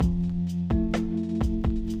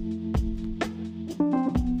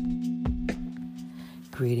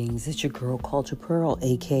Greetings, it's your girl Culture Pearl,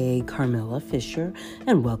 aka Carmela Fisher,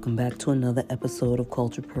 and welcome back to another episode of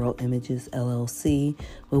Culture Pearl Images LLC,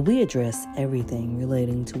 where we address everything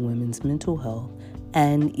relating to women's mental health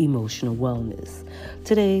and emotional wellness.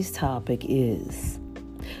 Today's topic is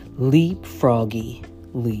Leap, Froggy,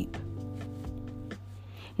 Leap.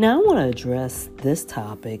 Now I want to address this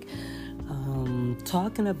topic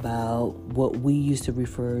talking about what we used to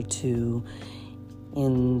refer to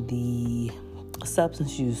in the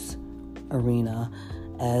substance use arena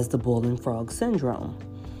as the bull and frog syndrome.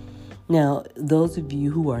 Now, those of you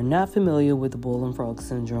who are not familiar with the bull and frog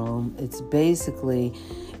syndrome, it basically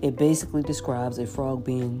describes a frog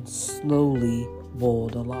being slowly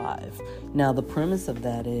boiled alive. Now, the premise of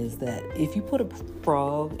that is that if you put a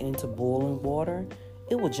frog into boiling water,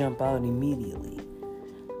 it will jump out immediately.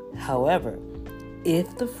 However,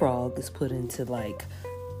 if the frog is put into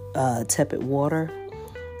tepid water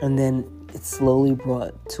and then it's slowly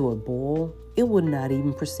brought to a boil, it would not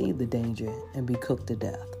even perceive the danger and be cooked to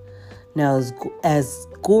death. Now, as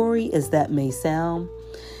gory as that may sound,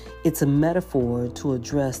 it's a metaphor to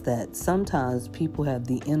address that sometimes people have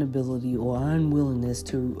the inability or unwillingness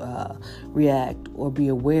to react or be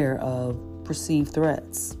aware of perceived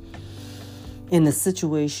threats. In a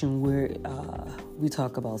situation where we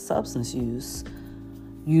talk about substance use,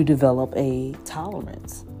 you develop a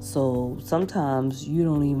tolerance. So sometimes you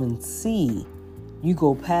don't even see. You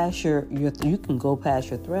go past you can go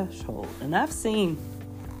past your threshold. And I've seen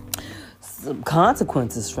some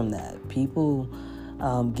consequences from that. People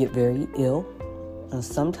get very ill, and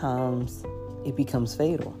sometimes it becomes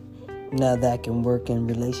fatal. Now that can work in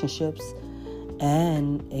relationships,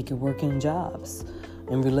 and it can work in jobs.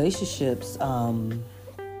 In relationships,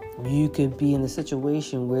 you could be in a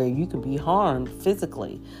situation where you could be harmed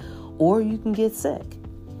physically, or you can get sick.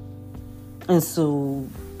 And so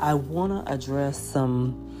I want to address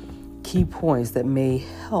some key points that may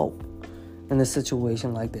help in a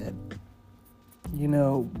situation like that. You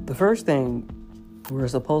know, the first thing, we're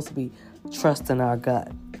supposed to be trusting our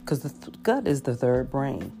gut, because the gut is the third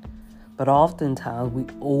brain. But oftentimes we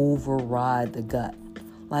override the gut.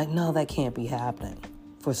 Like, no, that can't be happening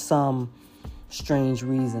for some strange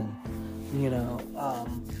reason.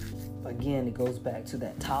 Again, it goes back to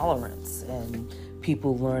that tolerance and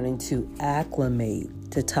people learning to acclimate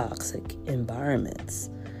to toxic environments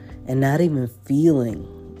and not even feeling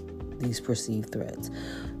these perceived threats.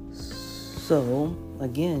 So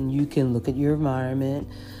again, you can look at your environment,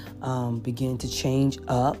 begin to change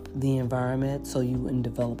up the environment so you can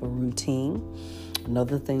develop a routine.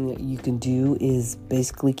 Another thing that you can do is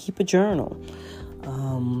basically keep a journal.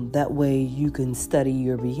 That way you can study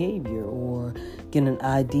your behavior or get an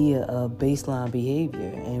idea of baseline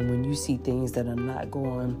behavior. And when you see things that are not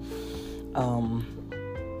going,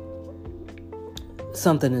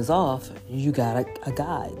 something is off, you got a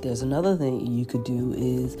guide. There's another thing you could do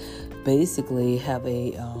is basically have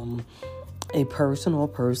a person or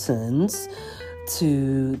persons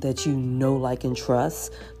that you know, like, and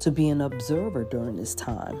trust to be an observer during this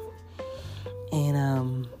time.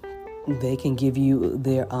 And they can give you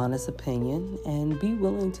their honest opinion and be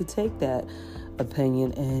willing to take that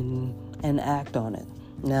opinion and act on it.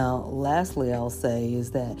 Now, lastly, I'll say is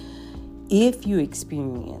that if you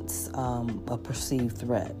experience a perceived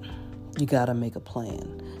threat, you got to make a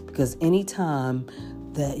plan. Because anytime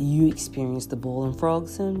that you experience the bull and frog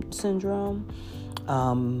syndrome,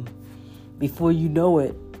 before you know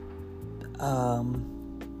it,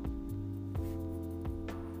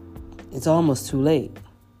 it's almost too late.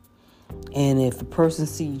 And if a person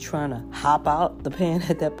see you trying to hop out the pan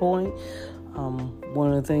at that point,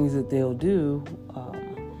 one of the things that they'll do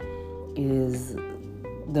is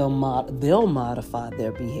they'll modify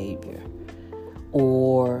their behavior.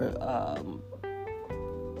 Or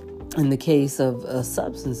in the case of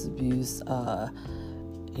substance abuse,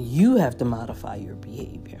 you have to modify your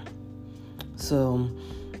behavior. So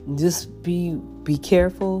just be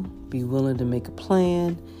careful, be willing to make a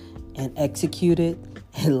plan and execute it.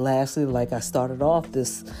 And lastly, like I started off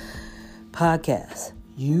this podcast,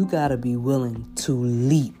 you got to be willing to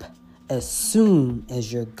leap as soon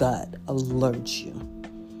as your gut alerts you.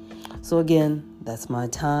 So again, that's my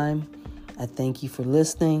time. I thank you for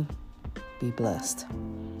listening. Be blessed.